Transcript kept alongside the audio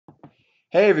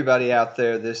Hey everybody out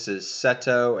there, this is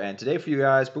Seto, and today for you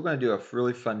guys, we're going to do a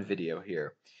really fun video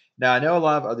here. Now, I know a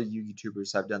lot of other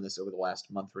YouTubers have done this over the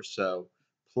last month or so,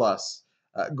 plus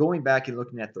going back and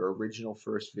looking at the original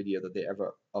first video that they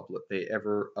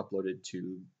ever uploaded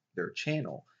to their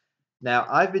channel. Now,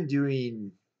 I've been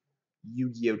doing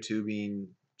Yu-Gi-Oh tubing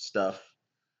stuff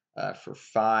for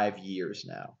 5 years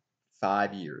now,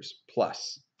 5 years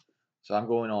plus. So I'm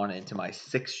going on into my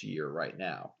 6th year right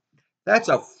now. That's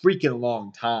a freaking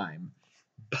long time.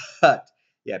 But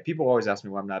yeah, people always ask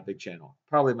me why I'm not a big channel.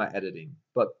 Probably my editing,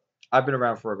 but I've been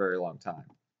around for a very long time.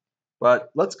 But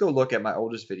let's go look at my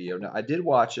oldest video. Now, I did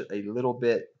watch it a little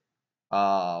bit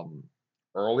um,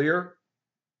 earlier,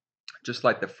 just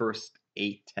like the first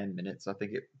 8, 10 minutes. I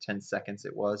think 10 seconds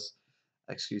it was.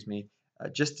 Excuse me,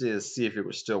 just to see if it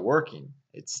was still working.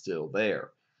 It's still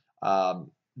there.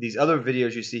 These other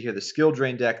videos you see here, the skill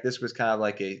drain deck, this was kind of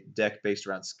like a deck based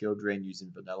around skill drain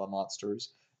using vanilla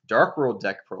monsters. Dark World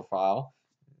deck profile,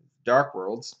 Dark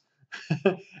Worlds,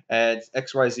 and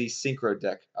XYZ Synchro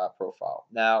deck profile.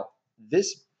 Now,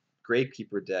 this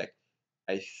Gravekeeper deck,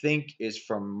 I think, is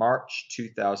from March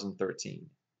 2013.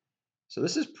 So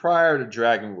this is prior to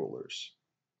Dragon Rulers.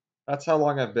 That's how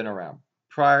long I've been around,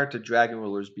 prior to Dragon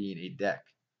Rulers being a deck.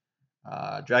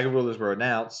 Dragon Rulers were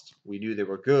announced. We knew they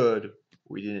were good.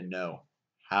 We didn't know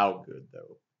how good,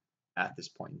 though, at this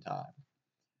point in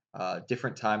time.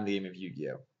 Different time in the game of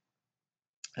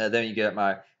Yu-Gi-Oh! Then you get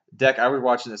my deck. I was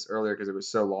watching this earlier because it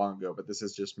was so long ago, but this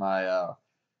is just my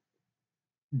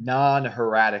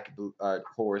non-Heratic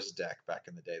Horus deck back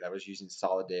in the day. That was using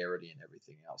Solidarity and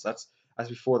everything else. That's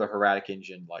before the Heratic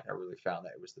engine. Like I really found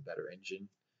that it was the better engine.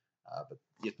 But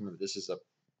you have to remember,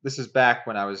 this is back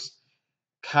when I was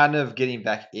kind of getting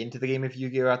back into the game of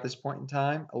Yu-Gi-Oh at this point in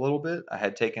time a little bit. I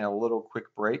had taken a little quick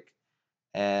break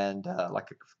and like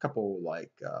a couple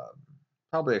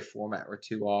probably a format or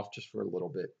two off just for a little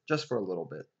bit,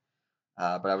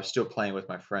 but I was still playing with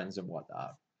my friends and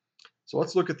whatnot. So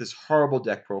let's look at this horrible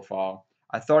deck profile.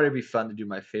 I thought it'd be fun to do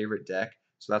my favorite deck,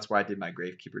 so that's why I did my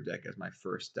Gravekeeper deck as my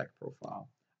first deck profile.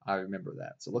 I remember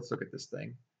that. So let's look at this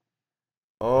thing.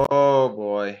 Oh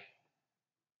boy.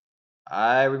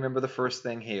 I remember the first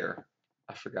thing here.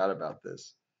 I forgot about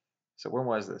this. So when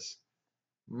was this?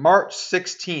 March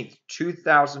 16th,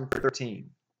 2013.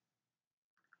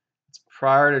 It's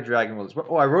prior to Dragon Ball.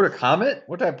 Oh, I wrote a comment?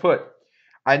 What did I put?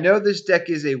 I know this deck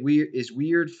is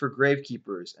weird for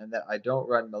Gravekeepers and that I don't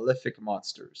run Malefic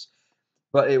monsters,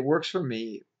 but it works for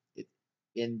me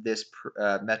in this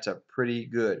meta pretty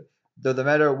good. Though the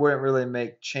meta wouldn't really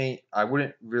I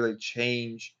wouldn't really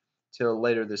change till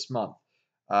later this month.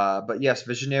 But yes,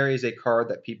 Visionary is a card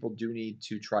that people do need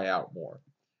to try out more.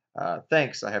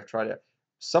 Thanks, I have tried it.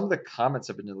 Some of the comments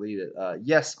have been deleted.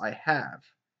 Yes, I have.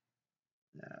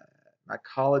 My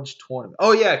college tournament.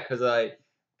 Oh yeah, because I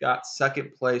got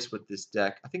second place with this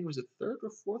deck. I think it was a third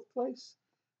or fourth place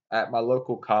at my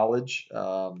local college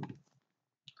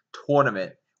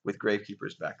tournament with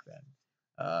Gravekeepers back then.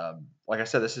 Like I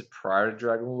said, this is prior to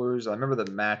Dragon Rulers. I remember the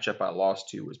matchup I lost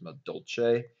to was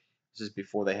Madolce. This is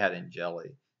before they had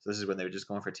Angeli. So this is when they were just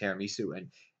going for Tiramisu.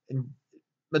 And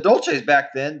Madolce's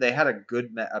back then, they had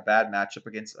a bad matchup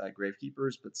against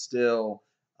Gravekeepers, but still,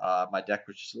 my deck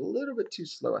was just a little bit too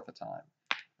slow at the time.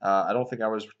 I don't think I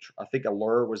was. I think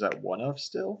Allure was at 1-of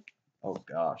still. Oh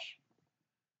gosh.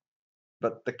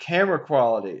 But the camera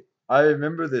quality. I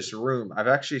remember this room. I've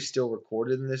actually still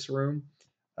recorded in this room.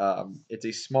 It's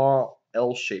a small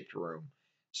L-shaped room.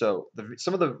 So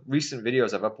some of the recent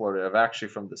videos I've uploaded are actually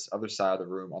from this other side of the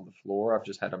room on the floor. I've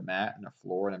just had a mat and a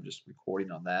floor, and I'm just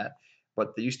recording on that.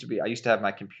 But I used to have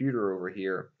my computer over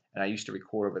here, and I used to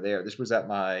record over there. This was at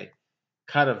my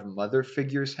kind of mother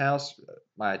figure's house.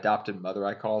 My adopted mother,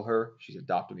 I call her. She's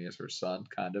adopted me as her son,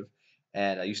 kind of.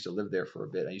 And I used to live there for a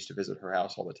bit. I used to visit her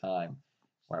house all the time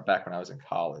back when I was in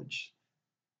college.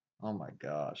 Oh my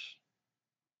gosh.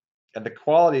 And the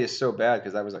quality is so bad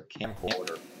because that was a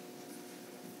camcorder.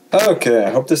 Okay,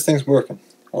 I hope this thing's working.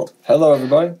 Well, hello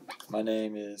everybody. My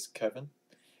name is Kevin.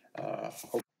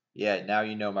 Yeah, now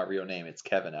you know my real name. It's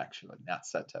Kevin, actually, not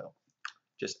Seto.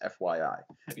 Just FYI.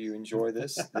 If you enjoy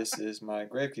this, this is my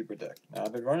Gravekeeper deck. Now,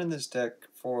 I've been running this deck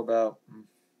for about,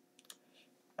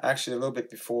 actually a little bit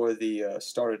before the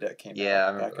starter deck came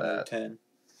out back in 2010.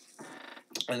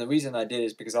 And the reason I did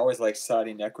is because I always like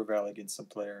siding Necrovalley against some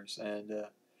players. And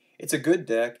it's a good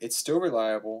deck. It's still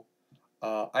reliable.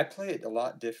 I play it a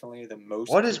lot differently than most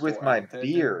people. What is with my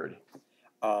beard?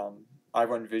 I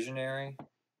run Visionary.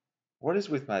 What is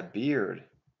with my beard?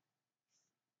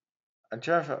 I'm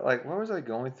trying to, like, what was I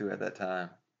going through at that time?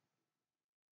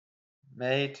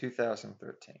 May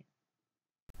 2013.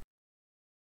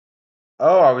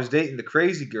 Oh, I was dating the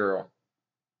crazy girl.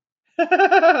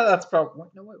 That's probably.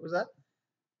 No, what was that?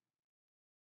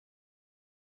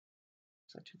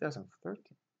 Was that 2013?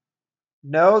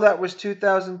 No, that was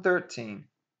 2013.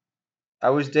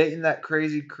 I was dating that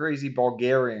crazy, crazy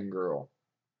Bulgarian girl.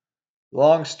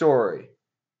 Long story.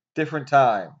 Different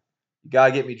time. You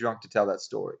gotta get me drunk to tell that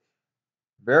story.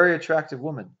 Very attractive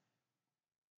woman.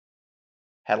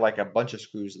 Had like a bunch of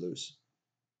screws loose.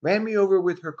 Ran me over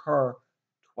with her car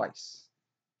twice.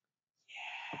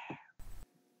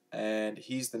 And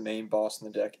he's the main boss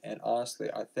in the deck. And honestly,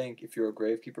 I think if you're a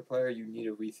Gravekeeper player, you need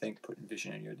to rethink putting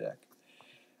Vision in your deck.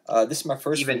 This is my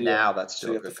first Even video, now, that's so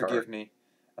still you a have to good forgive card. me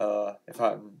if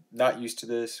I'm not used to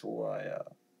this, or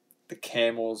the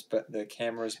camera's bad.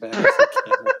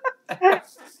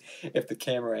 If the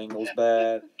camera angle's bad,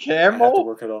 I have to Camel?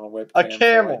 work it on a A webcam for right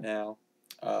camel. now.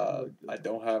 I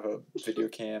don't have a video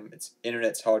cam.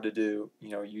 Internet's hard to do.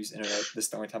 Use internet. This is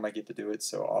the only time I get to do it.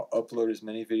 So I'll upload as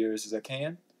many videos as I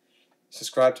can.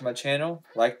 Subscribe to my channel.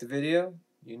 Like the video.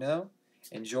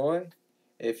 Enjoy.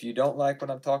 If you don't like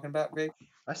what I'm talking about, Greg.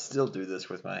 I still do this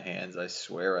with my hands. I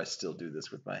swear I still do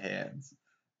this with my hands.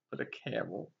 But a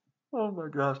camel. Oh my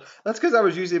gosh. That's because I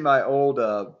was using my old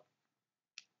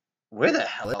where the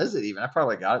hell is it even? I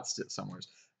probably got it somewhere.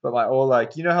 But my old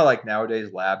you know how nowadays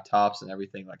laptops and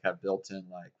everything have built-in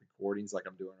recordings like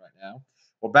I'm doing right now.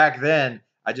 Well, back then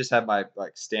I just had my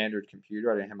standard computer.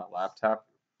 I didn't have my laptop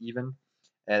even,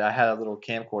 and I had a little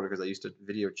camcorder because I used to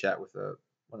video chat with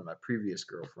one of my previous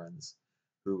girlfriends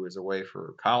who was away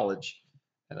for college,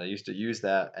 and I used to use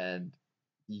that. And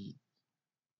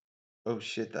oh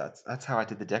shit, that's how I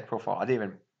did the deck profile. I didn't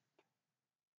even.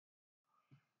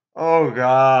 Oh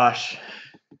gosh.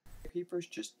 Keepers,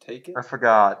 just take it. I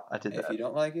forgot I did If that. you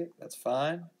don't like it, that's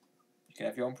fine. You can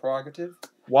have your own prerogative.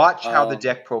 Watch how the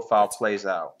deck profile plays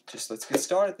out. Let's get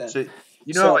started then. So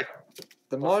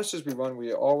the monsters we run,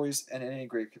 we always in any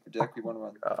Gravekeeper deck we want to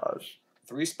run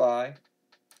 3 spy.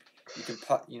 You can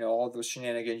put all those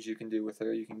shenanigans you can do with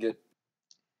her. You can get.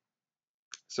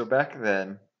 So back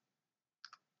then,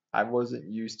 I wasn't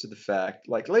used to the fact.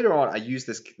 Later on, I used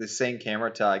this same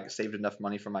camera till I saved enough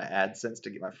money from my AdSense to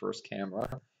get my first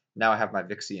camera. Now I have my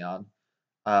Vixion,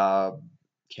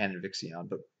 Canon Vixion.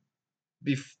 But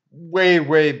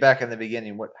way back in the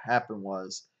beginning, what happened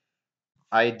was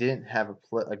I didn't have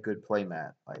a good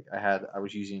playmat. I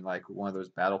was using one of those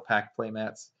battle pack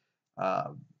playmats.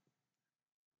 Um,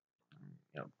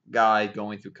 guy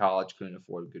going through college couldn't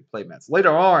afford good playmats.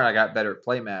 Later on, I got better at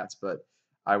playmats, but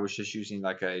I was just using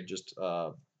not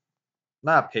a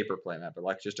paper playmat,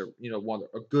 but just a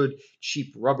good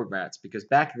cheap rubber mats, because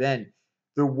back then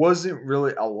there wasn't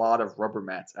really a lot of rubber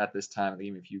mats at this time of the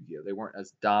game of Yu-Gi-Oh. They weren't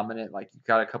as dominant. You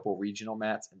got a couple regional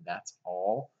mats and that's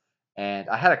all. And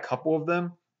I had a couple of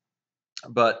them,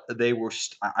 but they were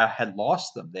I had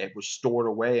lost them. They were stored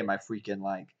away in my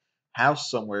freaking house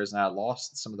somewheres, and I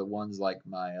lost some of the ones like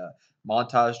my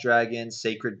Montage Dragon,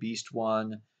 Sacred Beast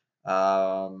one.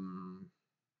 There's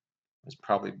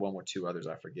probably one or two others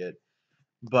I forget,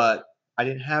 but I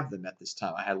didn't have them at this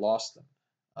time. I had lost them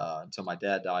until my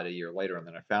dad died a year later, and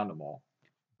then I found them all.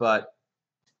 But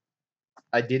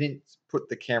I didn't put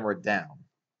the camera down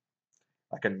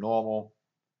like a normal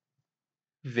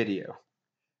video.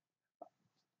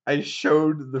 I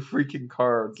showed the freaking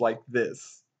cards like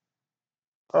this.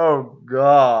 Oh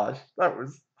gosh, that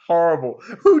was horrible.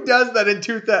 Who does that in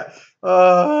 2000?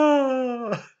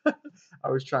 I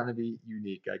was trying to be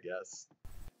unique, I guess.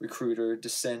 Recruiter,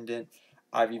 Descendant.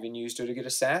 I've even used her to get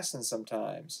Assassin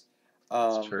sometimes.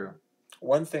 That's true.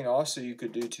 One thing also you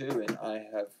could do too, and I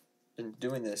have been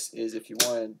doing this, is if you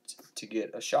wanted to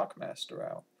get a Shockmaster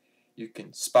out, you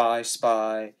can spy,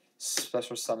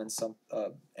 special summon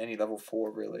any level 4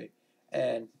 really,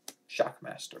 and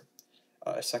Shockmaster.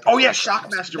 Oh yeah,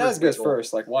 Shockmaster was legal. Not as good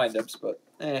first, like windups, but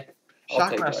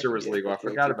Shockmaster was legal. I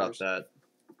forgot about that.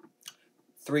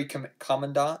 3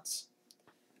 commandants.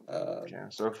 Yeah,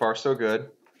 so far so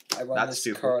good. I run this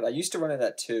card. I used to run it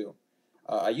at 2.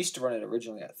 I used to run it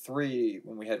originally at 3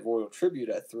 when we had Royal Tribute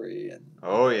at 3. And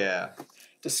oh yeah.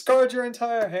 Discard your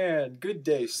entire hand. Good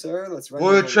day, sir. Let's run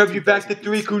Royal Tribute back to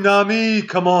 3, Konami.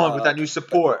 Come on with that new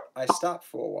support. I stopped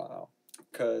for a while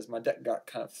because my deck got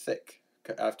kind of thick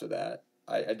after that.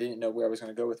 I didn't know where I was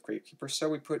going to go with Gravekeeper, so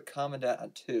we put Commandant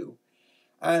on 2.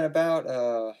 And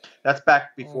about that's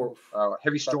back before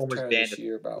Heavy Storm was banned this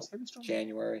year, about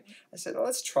January. I said, oh,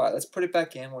 let's try it. Let's put it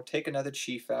back in. We'll take another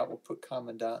Chief out. We'll put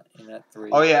Commandant in at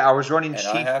 3. Oh yeah, I was running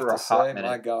Chief for a hot minute.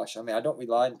 My gosh, I mean, I don't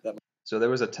rely on that. So there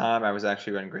was a time I was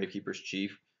actually running Gravekeeper's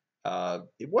Chief.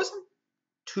 It wasn't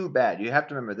too bad. You have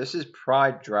to remember, this is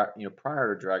prior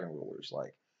to Dragon Rulers.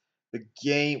 the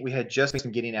game we had just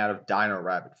been getting out of Dino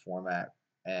Rabbit format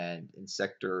and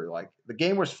Insector. Like the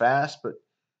game was fast, but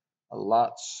a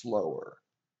lot slower.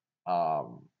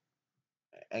 Um,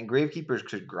 and Gravekeepers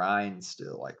could grind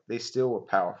still. Like they still were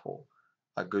powerful,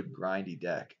 a good grindy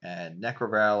deck. And Necro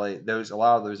Valley, a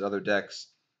lot of those other decks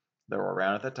that were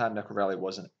around at that time. Necro Valley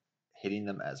wasn't hitting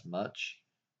them as much.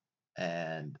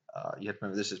 And you have to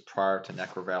remember this is prior to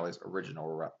Necro Valley's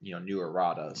original, new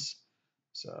erratas.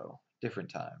 So different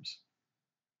times.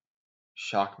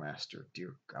 Shockmaster,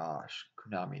 dear gosh,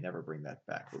 Konami never bring that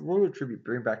back. But Royal Tribute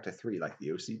bring back to 3 like the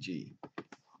OCG.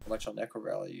 Much on Necro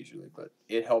Valley usually, but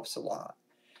it helps a lot.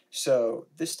 So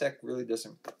this deck really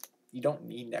doesn't. You don't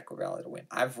need Necro Valley to win.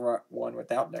 I've won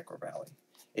without Necro Valley.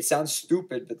 It sounds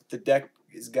stupid, but the deck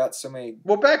has got so many.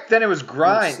 Well, back then it was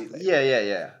grind.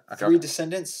 Yeah. Okay. 3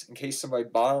 Descendants in case somebody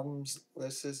bottoms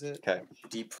this is it. Okay.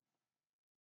 Deep.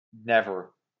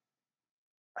 Never.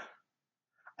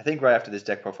 I think right after this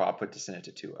deck profile, I put Descendant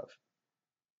to 2 of.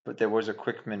 But there was a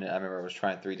quick minute I remember I was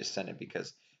trying 3 Descendant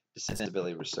because Descendant's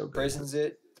ability was so good. Prisons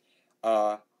it.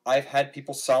 I've had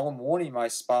people solemn warning my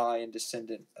Spy and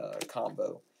Descendant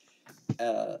combo.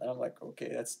 And I'm like,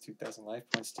 okay, that's 2,000 life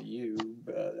points to you.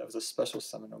 But that was a special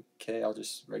summon. Okay, I'll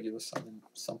just regular summon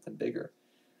something bigger.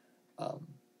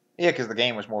 Yeah, because the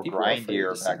game was more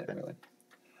grindier back then. Really.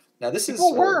 Now this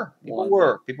people were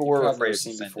afraid of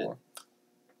Descendant.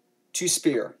 2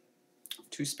 Spear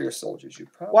soldiers. You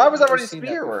probably why was I running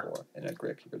Spear in a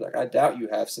Gravekeeper deck? I doubt you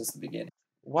have since the beginning.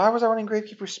 Why was I running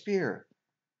Gravekeeper Spear?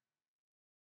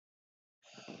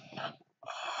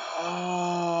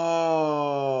 Oh,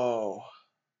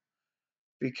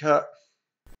 because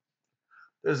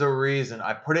there's a reason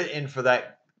I put it in for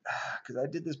that. Because I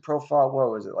did this profile.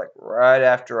 What was it like? Right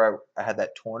after I had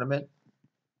that tournament,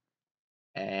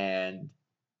 and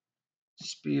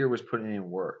Spear was putting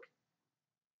in work.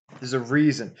 There's a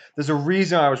reason. There's a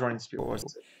reason I was running Spear. What was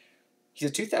it? He's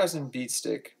a 2,000 beat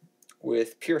stick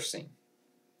with piercing.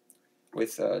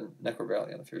 With Necro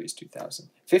Valley on the field, he's 2,000.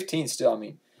 15 still. I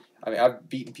mean, I've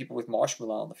beaten people with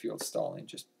Marshmallow on the field stalling,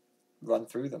 just run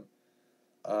through them.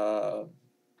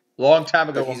 Long time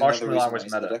ago, when Marshmallow was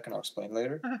meta. The deck, and I'll explain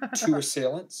later. 2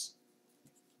 Assailants.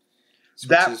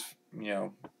 That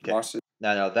Marshall.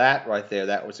 No, that right there,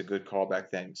 that was a good call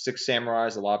back then. 6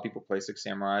 Samurais. A lot of people play 6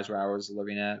 Samurais where I was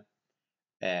living at,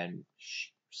 and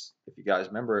if you guys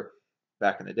remember,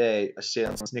 back in the day,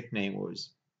 Assailant's nickname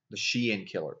was the Sheehan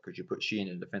Killer because you put Sheehan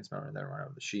in defense mode and then run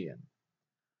over the Sheehan.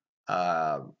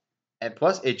 And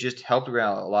plus, it just helped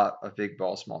around a lot of big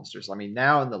boss monsters. I mean,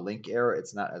 now in the Link era,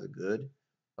 it's not as good,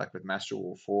 like with Master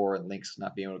Rule 4 and Link's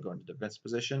not being able to go into defense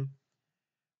position.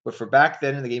 But for back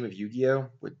then in the game of Yu-Gi-Oh,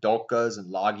 with Dolkas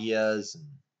and Logias and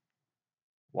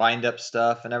wind-up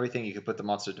stuff and everything, you could put the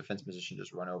monster defense position,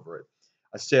 just run over it.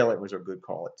 Assailant was a good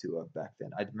call at 2 of back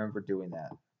then. I remember doing that.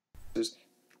 There's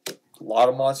a lot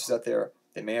of monsters out there.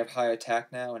 They may have high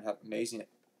attack now and have amazing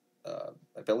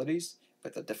abilities,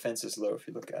 but the defense is low if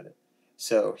you look at it.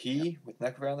 So he, with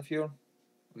Necro on the field,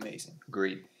 amazing.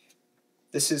 Agreed.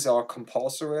 This is our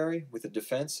compulsory with the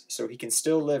defense, so he can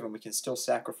still live and we can still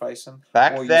sacrifice him.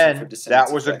 Back then,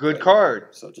 that was a good card.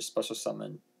 So just special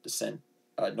summon,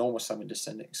 normal summon,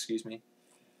 Descendant, excuse me.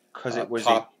 Because it was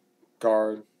pop,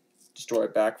 guard, destroy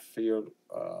backfield.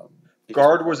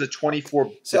 Guard was a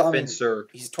 24 defenser.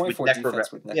 He's 24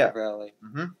 defense with Necro Valley.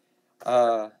 Mm-hmm.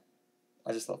 I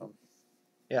just love him.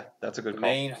 Yeah, that's a good call. The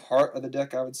main heart of the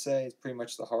deck, I would say, is pretty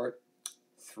much the heart.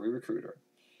 3 Recruiter.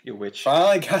 Which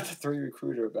finally got the 3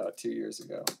 Recruiter about 2 years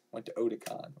ago. Went to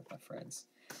Otakon with my friends.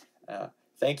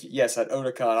 Thank you. Yes, at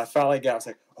Otakon, I finally got. I was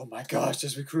like, oh my gosh,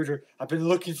 this Recruiter! I've been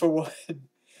looking for one.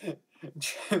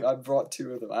 I brought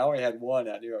 2 of them. I only had 1.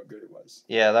 I knew how good it was.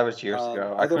 Yeah, that was years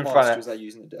ago. I couldn't find it. I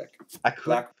use in the deck. I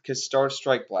couldn't because Star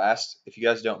Strike Blast. If you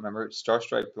guys don't remember, Star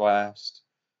Strike Blast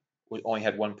only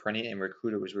had 1 printing, and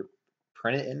Recruiter was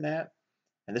printed in that.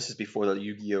 And this is before the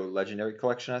Yu-Gi-Oh! Legendary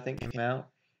Collection, I think, came out.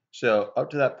 So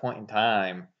up to that point in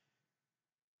time,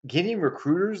 getting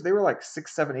Recruiters, they were like $6,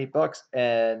 $7, $8,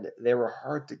 and they were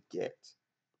hard to get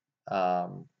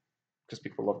because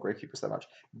people love Gravekeepers that much.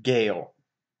 Gale.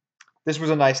 This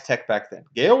was a nice tech back then.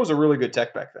 Gale was a really good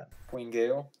tech back then. Queen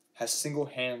Gale has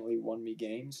single-handedly won me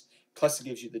games. Plus, it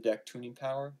gives you the deck tuning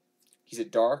power. He's a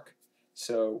dark,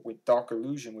 so with Dark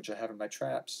Illusion, which I have in my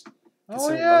traps. Oh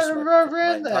yeah,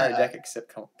 my entire deck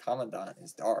except Commandant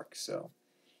is dark, so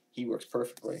he works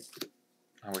perfectly.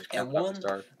 And one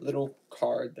little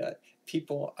card that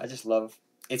I just love.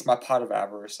 It's my Pot of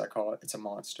Avarice, I call it. It's a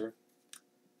monster.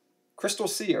 Crystal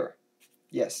Seer.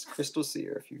 Yes, Crystal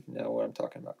Seer, if you know what I'm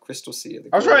talking about. Crystal Seer.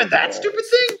 I was running that stupid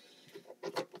thing?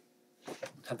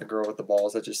 The girl with the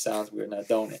balls. That just sounds weird now,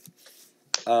 don't it?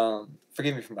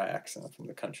 Forgive me for my accent. I'm from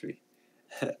the country.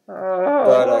 But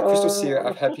Crystal Seer,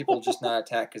 I've had people just not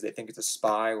attack because they think it's a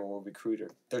spy or a recruiter.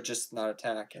 They're just not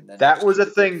attack, and then that was a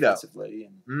thing though.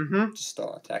 And just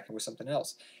start attacking with something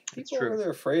else. People are really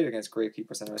afraid against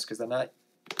Gravekeepers in this because they're not.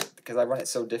 Because I run it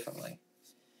so differently.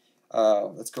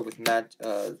 Let's go with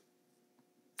we'll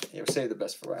save the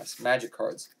best for last. Magic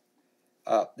cards.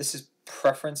 This is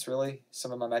preference, really.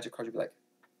 Some of my magic cards would be like,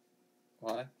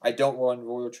 why? I don't run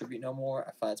Royal Tribute no more.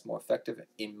 I find it's more effective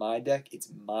in my deck.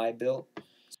 It's my build.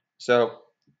 So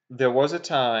there was a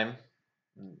time,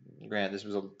 granted, this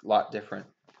was a lot different,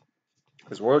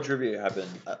 because Royal Tribute had been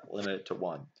limited to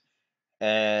 1.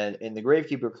 And in the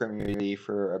Gravekeeper community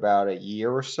for about a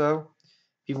year or so,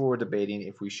 people were debating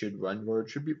if we should run Royal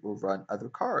Tribute or run other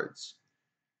cards.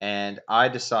 And I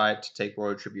decided to take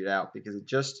Royal Tribute out because it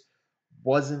just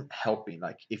wasn't helping.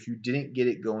 Like, if you didn't get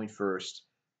it going first,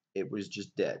 it was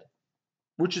just dead,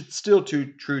 which is still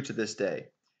true to this day.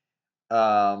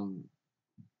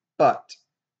 But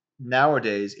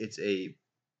nowadays, it's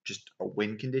just a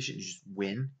win condition. You just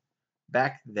win.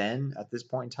 Back then, at this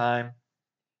point in time,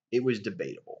 it was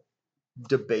debatable.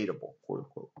 Debatable, quote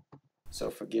unquote.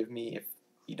 So forgive me if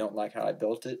you don't like how I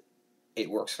built it. It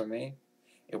works for me.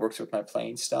 It works with my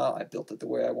playing style. I built it the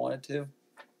way I wanted to.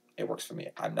 It works for me.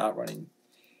 I'm not running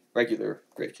regular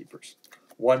Gravekeepers.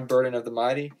 1 Burden of the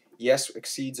Mighty. Yes,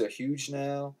 exceeds are huge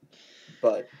now,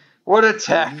 but what a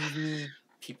tech! Believe me,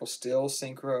 people still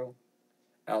synchro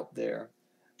out there.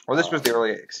 Well, this was the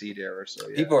early Exceed era, so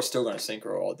yeah. People are still going to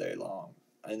synchro all day long,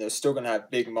 and they're still going to have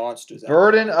big monsters.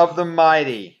 Burden of the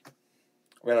Mighty.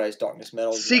 Realize Darkness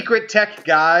Metal. Secret tech,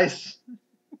 guys.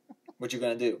 What you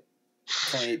going to do?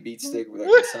 28 beat stick with like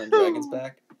the Sun and Dragon's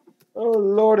back? Oh,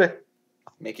 lordy.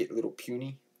 Make it a little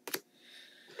puny.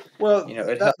 Well,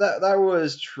 that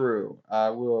was true. I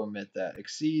will admit that.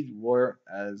 Exceed weren't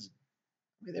as...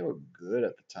 I mean, they were good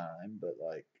at the time, but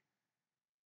like...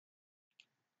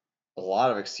 a lot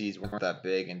of Exceeds weren't that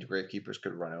big, and Gravekeepers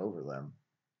could run over them.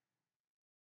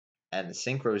 And the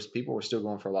synchros, people were still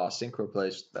going for a lot of synchro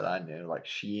plays that I knew, like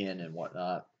Sheehan and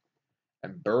whatnot.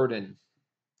 And Burden...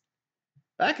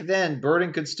 back then,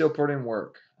 Burden could still put in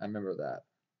work. I remember that.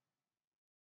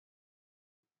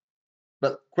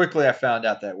 But quickly I found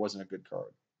out that it wasn't a good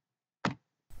card.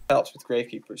 Helps with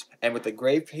Gravekeepers. And with the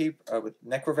Gravekeeper, with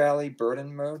Necro Valley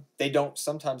Burden mode,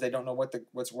 sometimes they don't know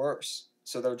what's worse.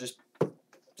 So they'll just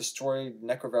destroy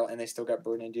Necro Valley and they still got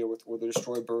Burden to deal with, or they'll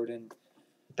destroy Burden.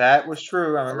 That was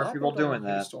true. I remember people doing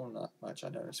that. Still not much, I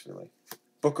noticed, really.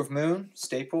 Book of Moon,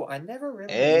 staple. I never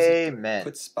really use it to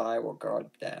put Spy or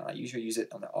Guard down. I usually use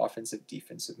it on the offensive,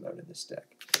 defensive mode in this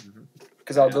deck.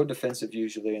 Because I'll go defensive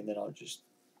usually, and then I'll just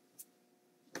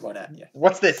run at you.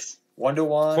 What's this?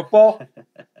 1-1. Football?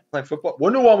 Like football?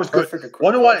 1-1 was good.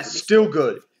 1-1 is still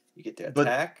good. You get the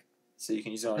attack, so you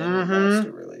can use it on any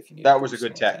monster, really, if you need. That was a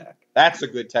good tech. Attack. That's a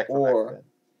good tech. Or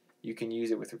you can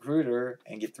use it with Recruiter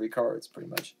and get 3 cards, pretty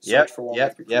much. Search for one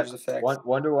with Recruiter's effect.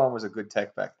 1-1 was a good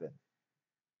tech back then.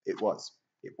 It was.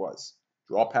 It was.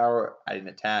 Draw power, I didn't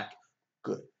attack.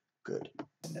 Good. Good.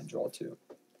 And then draw 2.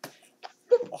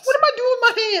 Awesome. What am I doing with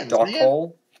my hands, Dark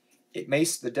Hole.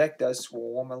 The deck does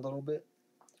swarm a little bit.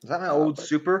 Is that my old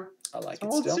super? I like it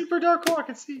old still. Super Dark Hole, I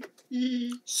can see.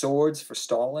 Swords for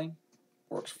stalling.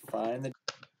 Works fine.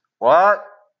 What?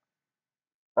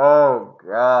 Oh,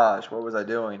 gosh. What was I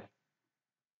doing?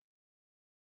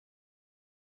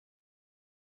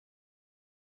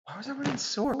 Why was I running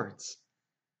swords?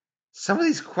 Some of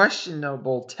these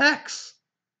questionable techs.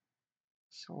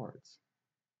 Swords.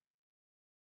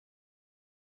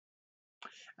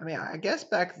 I mean, I guess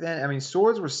back then,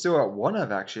 swords were still at 1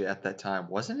 of actually at that time,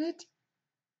 wasn't it?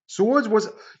 Swords was,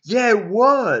 yeah, it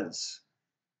was.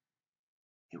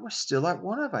 It was still at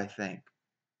 1 of, I think.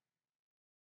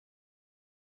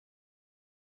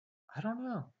 I don't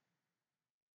know.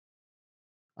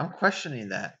 I'm questioning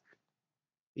that.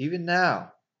 Even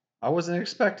now. I wasn't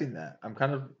expecting that. I'm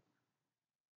kind of...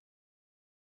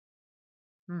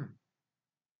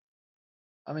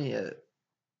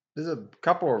 there's a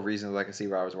couple of reasons I can see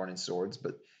why I was running swords,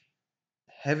 but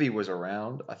heavy was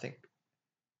around, I think.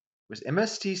 Was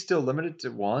MST still limited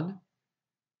to 1?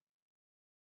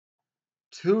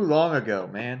 Too long ago,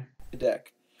 man.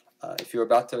 Deck. If you're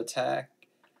about to attack,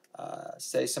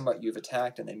 say you've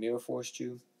attacked and they mirror forced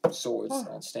you, swords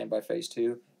on standby phase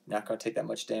 2, not going to take that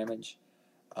much damage.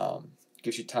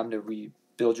 Gives you time to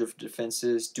rebuild your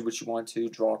defenses, do what you want to,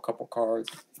 draw a couple cards,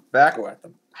 go at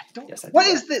them. What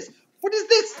is this? What is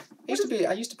this?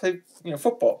 I used to play,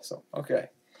 football. So okay.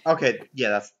 Okay, yeah,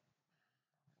 that's.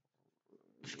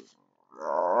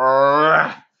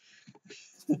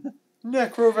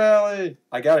 Necro Valley.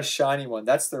 I got a shiny one.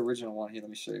 That's the original one. Here, let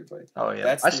me show you, buddy. Oh yeah,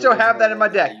 That's I still have that in my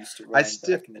deck. I used to run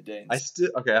back in the day.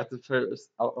 Okay. I have to put.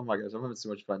 Oh my gosh, I'm having so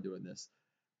much fun doing this.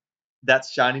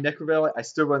 That's shiny Necro Valley. I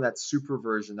still run that super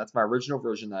version. That's my original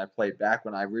version that I played back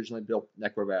when I originally built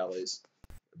Necro Valleys,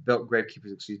 built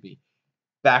Gravekeepers. Excuse me.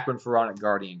 Back when Pharaonic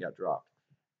Guardian got dropped.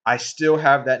 I still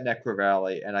have that Necro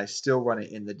Valley, and I still run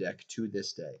it in the deck to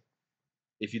this day.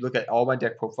 If you look at all my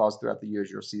deck profiles throughout the years,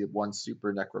 you'll see one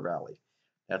Super Necro Valley.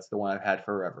 That's the one I've had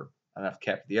forever, and I've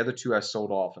kept. The other two I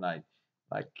sold off, and I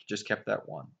just kept that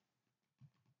one.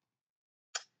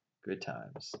 Good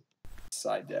times.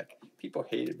 Side deck. People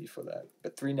hated me for that,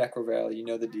 but 3 Necro Valley, you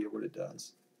know the deal, what it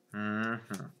does. 2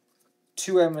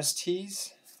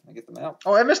 MSTs. I get them out.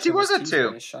 Oh, MST was it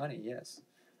too? Shiny, yes.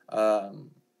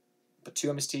 But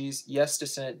 2 MSTs. Yes,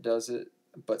 Descendant does it,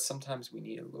 but sometimes we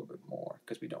need a little bit more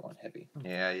because we don't want heavy.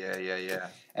 Yeah.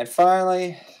 And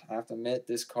finally, I have to admit,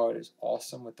 this card is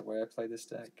awesome with the way I play this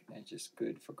deck, and just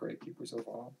good for Gravekeepers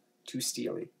overall. 2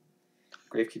 Steely.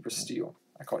 Gravekeeper Steel.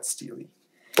 I call it Steely.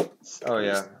 Oh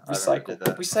yeah,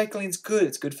 Recycling's good.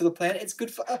 It's good for the planet. It's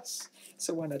good for us.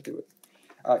 So why not do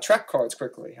it? Track cards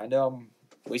quickly. I know I'm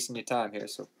wasting your time here,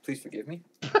 so please forgive me.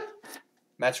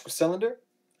 Magical Cylinder.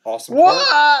 Awesome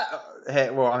card. Hey,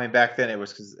 well, I mean, back then it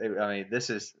was because this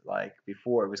is like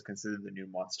before it was considered the new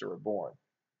Monster Reborn.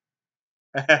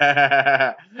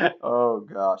 Oh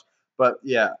gosh, but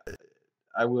yeah,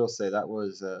 I will say that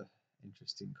was a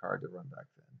interesting card to run back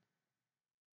then.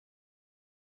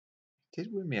 It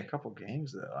did win me a couple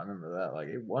games though. I remember that. Like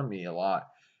it won me a lot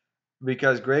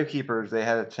because Gravekeepers they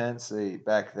had a tendency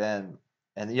back then,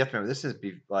 and you have to remember this is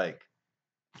like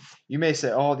you may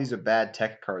say, "Oh, these are bad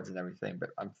tech cards and everything,"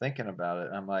 but I'm thinking about it,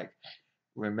 and I'm like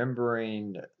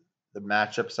remembering the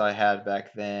matchups I had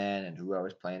back then and who I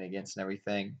was playing against and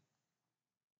everything.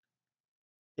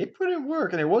 It put in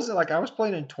work, and it wasn't like I was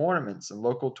playing in tournaments and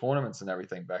local tournaments and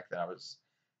everything back then.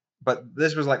 But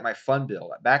this was like my fun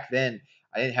build. Back then,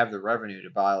 I didn't have the revenue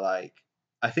to buy like.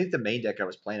 I think the main deck I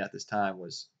was playing at this time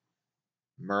was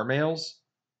Mermails,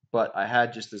 but I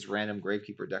had just this random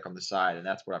Gravekeeper deck on the side, and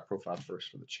that's what I profiled first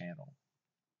for the channel.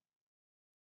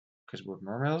 Because were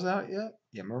Mermails out yet?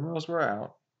 Yeah, Mermails were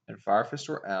out, and Firefist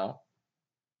were out,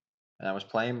 and I was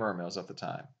playing Mermails at the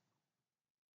time.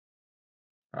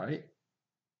 Right?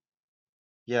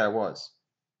 Yeah, I was.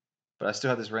 But I still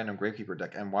have this random Gravekeeper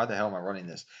deck, and why the hell am I running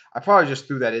this? I probably just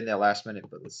threw that in there last minute,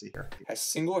 but let's see here. Has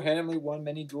single-handedly won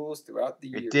many duels throughout the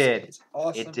years. It did. It's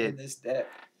awesome in this deck.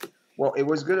 Well, it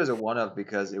was good as a one-of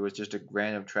because it was just a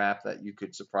random trap that you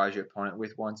could surprise your opponent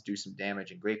with once, do some damage.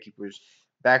 And Gravekeepers,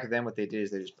 back then what they did is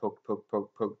they just poked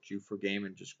you for game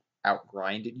and just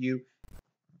out-grinded you.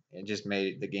 And just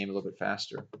made the game a little bit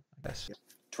faster, I guess.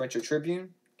 Torrential Tribune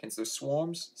against those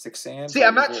swarms. 6 sands. See,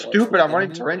 I'm not stupid. I'm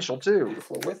running Torrential too.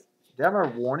 Beautiful with. Did I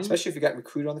have a warning? Especially if you got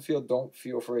Recruit on the field, don't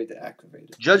feel afraid to activate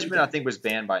it. Judgment, I think, was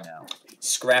banned by now.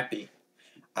 Scrappy.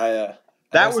 That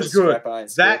was good.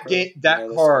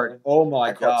 That card. Oh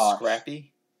my god.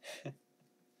 Scrappy.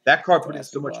 That card put in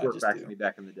so much work back to me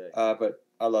back in the day. But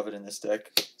I love it in this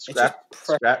deck. Scrap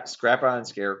Eye and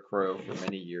Scarecrow for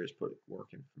many years put work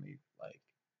in for me. Like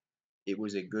it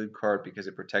was a good card because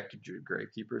it protected your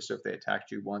Gravekeeper. So if they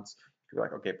attacked you once, you'd be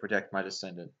like, okay, protect my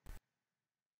Descendant.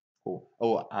 Cool.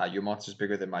 Oh, your monster's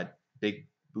bigger than my big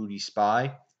booty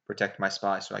spy. Protect my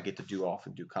spy so I get to do off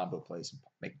and do combo plays and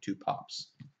make 2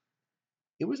 pops.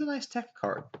 It was a nice tech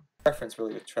card. Preference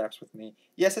really with traps with me.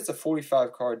 Yes, it's a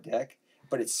 45 card deck,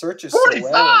 but it searches 45?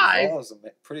 so well and follows them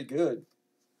pretty good.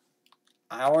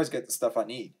 I always get the stuff I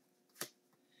need.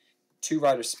 2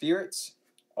 Rider Spirits.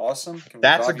 Awesome.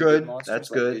 That's good. That's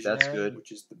good. That's good.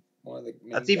 Which is one of the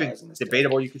main That's even guys in this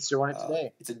debatable. deck. You could still run it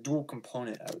today. It's a dual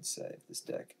component, I would say, this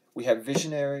deck. We have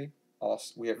Visionary.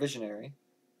 Also, we have Visionary,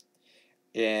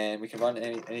 and we can run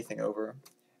anything over.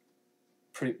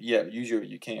 Usually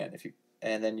you can if you.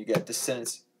 And then you get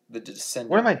Descendants. The Descendant.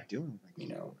 What am I doing? You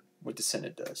know what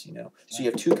Descendant does. You know, so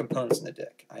you have 2 components in the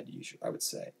deck. I would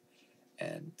say,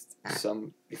 and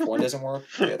if one doesn't work,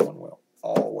 the other one will.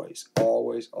 Always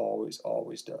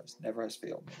does. Never has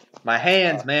failed me. My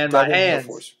hands, man, my hands.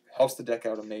 Force helps the deck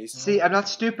out amazingly. See, I'm not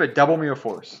stupid. Double Mirror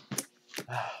Force.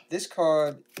 This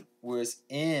card was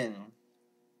in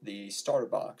the starter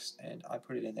box, and I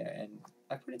put it in there, and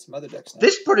I put in some other decks now.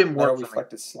 This put in work.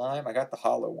 Reflected Slime. I got the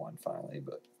hollow one finally,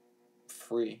 but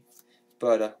free.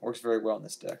 But works very well in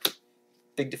this deck.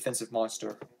 Big defensive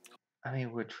monster. I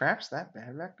mean, were traps that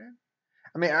bad back then?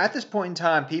 I mean, at this point in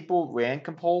time, people ran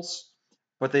Compulse,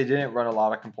 but they didn't run a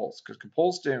lot of Compulse because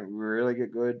Compulse didn't really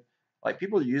get good. Like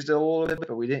people used it a little bit,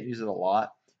 but we didn't use it a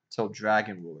lot until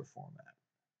Dragon Ruler format.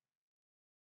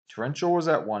 Torrential was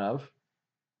at 1 of.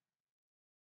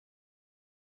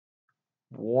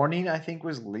 Warning, I think,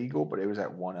 was legal, but it was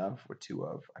at 1 of or 2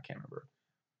 of. I can't remember.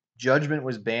 Judgment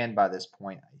was banned by this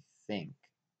point, I think.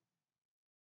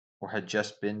 Or had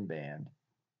just been banned.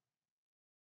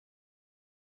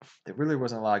 There really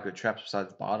wasn't a lot of good traps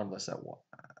besides Bottomless at 1,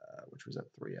 which was at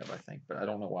 3 of, I think. But I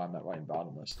don't know why I'm not writing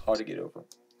Bottomless. Hard to get over.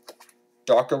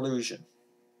 Dark Illusion.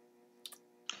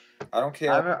 I don't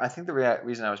care. I think the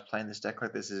reason I was playing this deck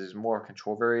like this is more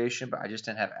control variation, but I just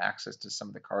didn't have access to some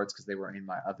of the cards because they were in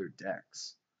my other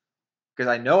decks. Because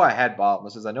I know I had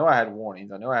Bottomlesses, I know I had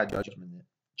Warnings, I know I had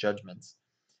Judgments,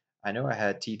 I know I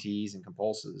had TTs and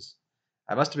Compulses.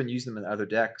 I must have been using them in other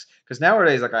decks. Because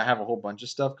nowadays, like, I have a whole bunch of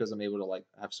stuff because I'm able to, like,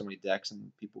 have so many decks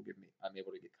and people give me, I'm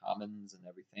able to get commons and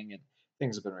everything, and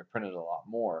things have been reprinted a lot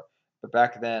more. But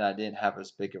back then, I didn't have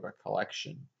as big of a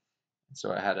collection. And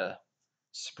so I had to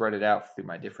spread it out through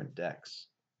my different decks,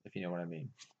 if you know what I mean.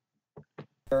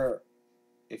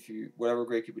 If you whatever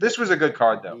great people. This was a good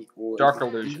card though. Dark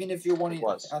Illusion. Even if you're wanting,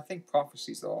 I think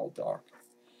Prophecies are all dark.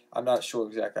 I'm not sure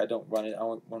exactly. I don't run it.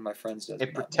 One of my friends does.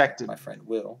 It protected. My friend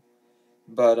Will,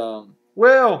 but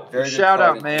Will, shout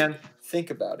out, man.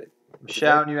 Think about it. I'm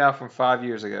shouting you out from 5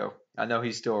 years ago. I know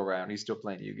he's still around. He's still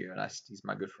playing Yu-Gi-Oh, and he's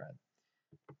my good friend.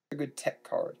 A good tech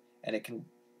card, and it can.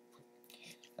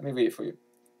 Let me read it for you.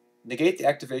 Negate the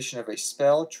activation of a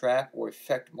spell, trap, or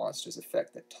effect monster's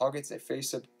effect that targets a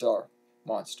face-up dark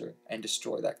monster and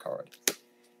destroy that card.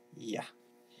 Yeah.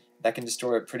 That can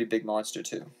destroy a pretty big monster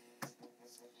too.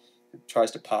 It tries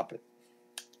to pop it.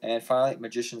 And finally,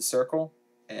 Magician's Circle.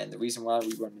 And the reason why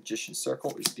we run Magician's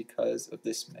Circle is because of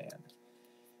this man.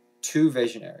 2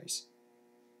 Visionaries.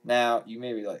 Now, you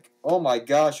may be like, oh my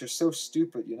gosh, you're so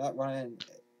stupid. You're not running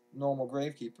normal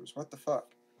Gravekeepers. What the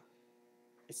fuck?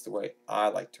 It's the way I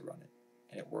like to run it.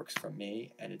 And it works for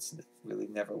me, and it's really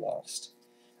never lost.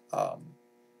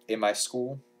 In my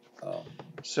school.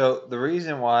 So the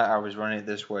reason why I was running it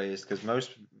this way is because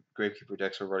most Gravekeeper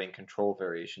decks were running control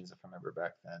variations, if I remember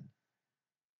back then.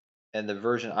 And the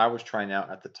version I was trying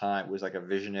out at the time was like a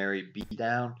Visionary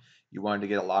beatdown. You wanted to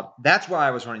get a lot. That's why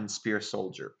I was running Spear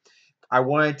Soldier. I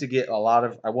wanted to get a lot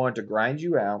of. I wanted to grind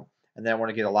you out, and then I want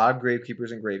to get a lot of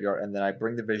Gravekeepers in graveyard, and then I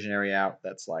bring the Visionary out.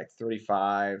 That's like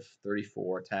 35,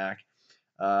 34 attack,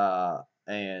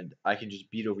 and I can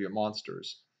just beat over your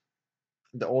monsters.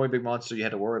 The only big monster you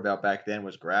had to worry about back then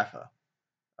was Grapha.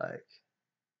 Like,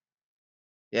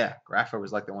 yeah, Grapha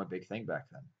was like the only big thing back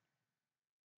then.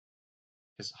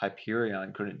 Because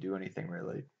Hyperion couldn't do anything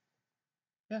really.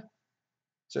 Yeah.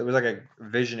 So it was like a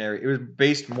Visionary. It was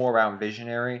based more around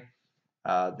Visionary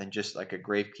than just like a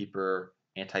Gravekeeper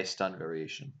anti-stun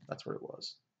variation. That's what it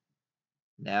was.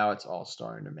 Now it's all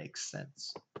starting to make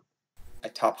sense. A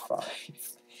top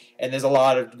 5. And there's a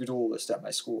lot of duelists at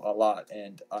my school, a lot.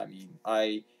 And I mean,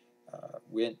 I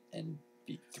went and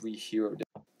beat 3 hero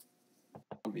decks.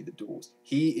 The duels.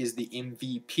 He is the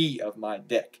MVP of my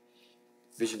deck.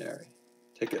 Visionary.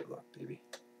 Take a look, baby.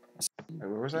 Where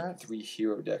was that? 3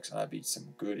 hero decks, and I beat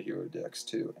some good hero decks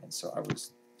too. And so I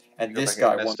was. And this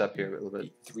guy won. Up here a little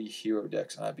bit. 3 hero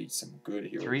decks, and I beat some good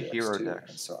hero decks. 3 hero too. decks.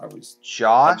 And so I was.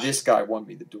 Josh. And this guy won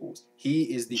me the duels.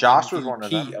 He is the Josh MVP was one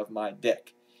of them. of my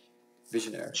deck.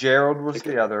 Visionary. Gerald was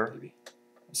the other. Baby.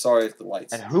 I'm sorry if the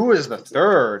lights. And who is the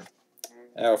third?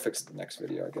 I'll fix it in the next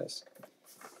video, I guess.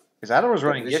 Because Adam was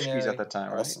running Gishkis at the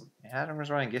time, right? Awesome. Adam was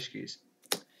running Gishkis.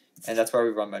 And that's why we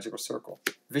run Magical Circle.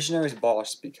 Visionary's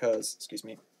boss because, excuse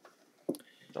me.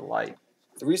 The light.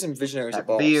 The reason Visionary's a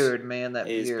boss beard, man, that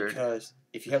is beard. Because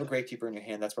if you have a Gravekeeper in your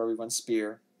hand, that's why we run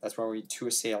Spear. That's why we need 2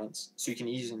 assailants. So you can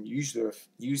either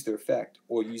use their effect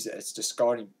or use it as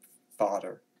discarding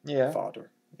fodder. Yeah.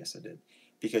 Fodder. Yes, I did.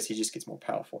 Because he just gets more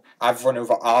powerful. I've run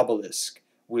over Obelisk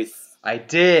with I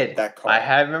did. That card.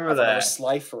 I remember that. I've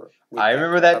Slifer. I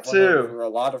remember that too. A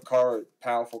lot of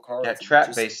powerful cards. That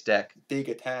trap-based deck. Big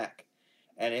attack.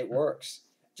 And it works.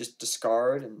 Just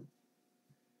discard and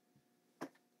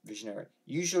Visionary.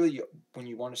 Usually, when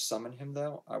you want to summon him,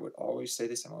 though, I would always say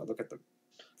this. I'm going to look at the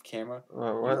camera. You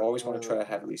always want to try to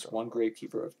have at least 1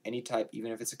 Gravekeeper of any type,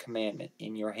 even if it's a commandment,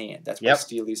 in your hand. That's why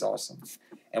Steely's awesome.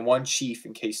 And 1 Chief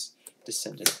in case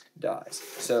Descendant dies.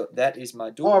 So that is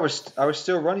my duel. Oh, I was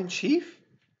still running Chief?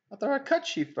 I thought I cut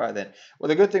Chief by then. Well,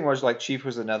 the good thing was, like, Chief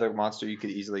was another monster you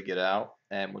could easily get out,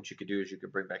 and what you could do is you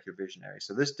could bring back your Visionary.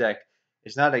 So this deck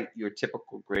is not your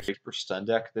typical Gravekeeper stun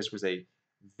deck. This was a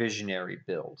Visionary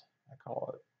build, I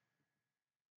call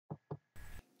it.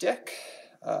 Deck,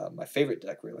 my favorite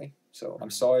deck, really. So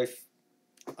I'm sorry if,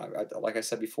 like I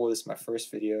said before, this is my first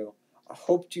video. I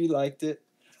hoped you liked it.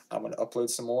 I'm going to upload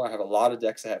some more. I have a lot of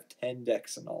decks. I have 10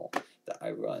 decks in all that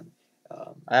I run.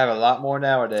 I have a lot more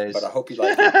nowadays. But I hope you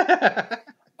like it.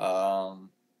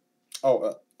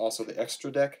 Also the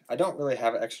extra deck. I don't really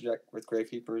have an extra deck with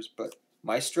Gravekeepers, but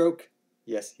Maestro.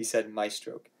 Yes, he said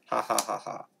Maestro. Ha ha ha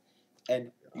ha.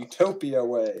 And Utopia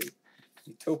Way.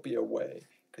 Utopia Way.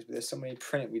 Because there's so many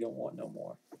printed we don't want no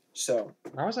more. So.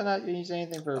 Why was I not using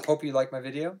anything for... I hope you like my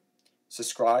video.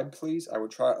 Subscribe, please. I will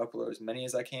try to upload as many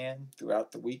as I can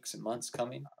throughout the weeks and months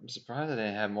coming. I'm surprised I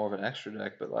didn't have more of an extra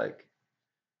deck, but like...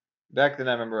 Back then,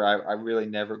 I remember I really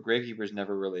never... Gravekeepers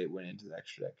never really went into the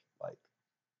extra deck. Like...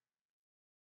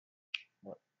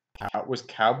 Was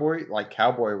Cowboy, like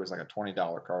Cowboy was like a $20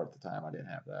 card at the time. I didn't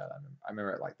have that. I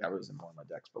remember it like that was in one of my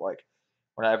decks. But like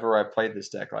whenever I played this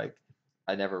deck, like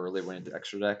I never really went into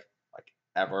extra deck, like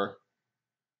ever.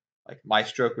 Like My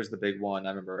Stroke was the big one, I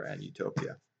remember, and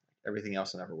Utopia. Everything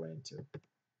else I never went into.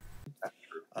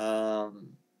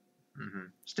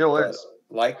 Still is.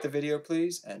 Like the video,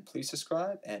 please, and please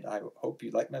subscribe. And I hope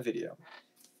you like my video.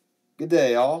 Good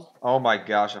day, y'all. Oh my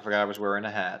gosh, I forgot I was wearing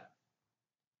a hat.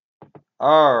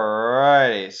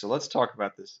 Alrighty, so let's talk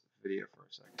about this video for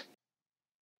a second.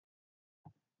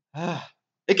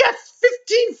 It got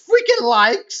 15 freaking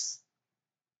likes!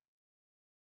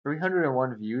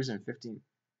 301 views and 15...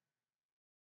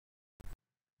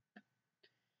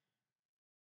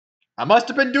 I must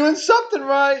have been doing something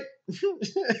right!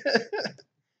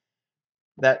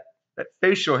 that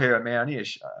facial hair, man, I need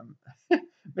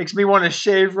makes me want to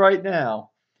shave right now.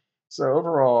 So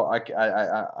overall,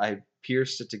 I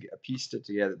pieced it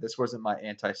together. This wasn't my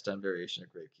anti-stun variation of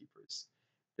Gravekeepers.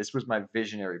 This was my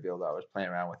Visionary build I was playing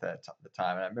around with at the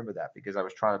time, and I remember that because I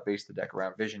was trying to base the deck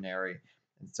around Visionary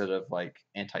instead of like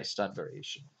anti-stun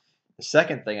variation. The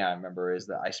second thing I remember is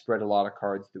that I spread a lot of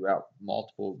cards throughout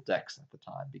multiple decks at the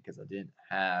time because I didn't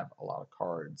have a lot of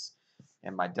cards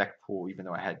in my deck pool. Even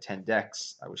though I had 10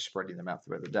 decks, I was spreading them out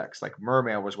through other decks. Like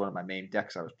Mermail was one of my main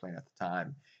decks I was playing at the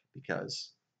time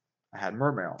because I had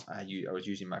Mermail. I was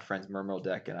using my friend's Mermail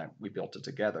deck, and we built it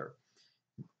together.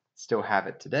 Still have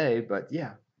it today, but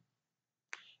yeah.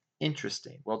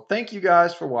 Interesting. Well, thank you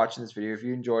guys for watching this video. If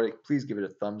you enjoyed it, please give it a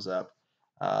thumbs up.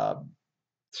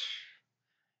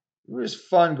 It was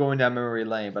fun going down memory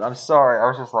lane, but I'm sorry. I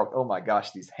was just like, oh my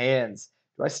gosh, these hands.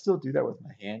 Do I still do that with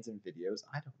my hands in videos?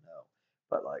 I don't know.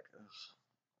 But like,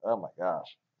 oh my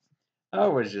gosh.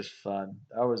 That was just fun.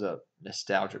 That was a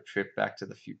nostalgic trip back to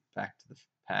the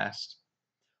past.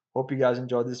 Hope you guys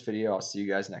enjoyed this video. I'll see you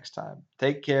guys next time.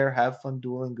 Take care. Have fun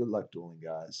dueling. Good luck dueling,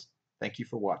 guys. Thank you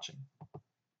for watching.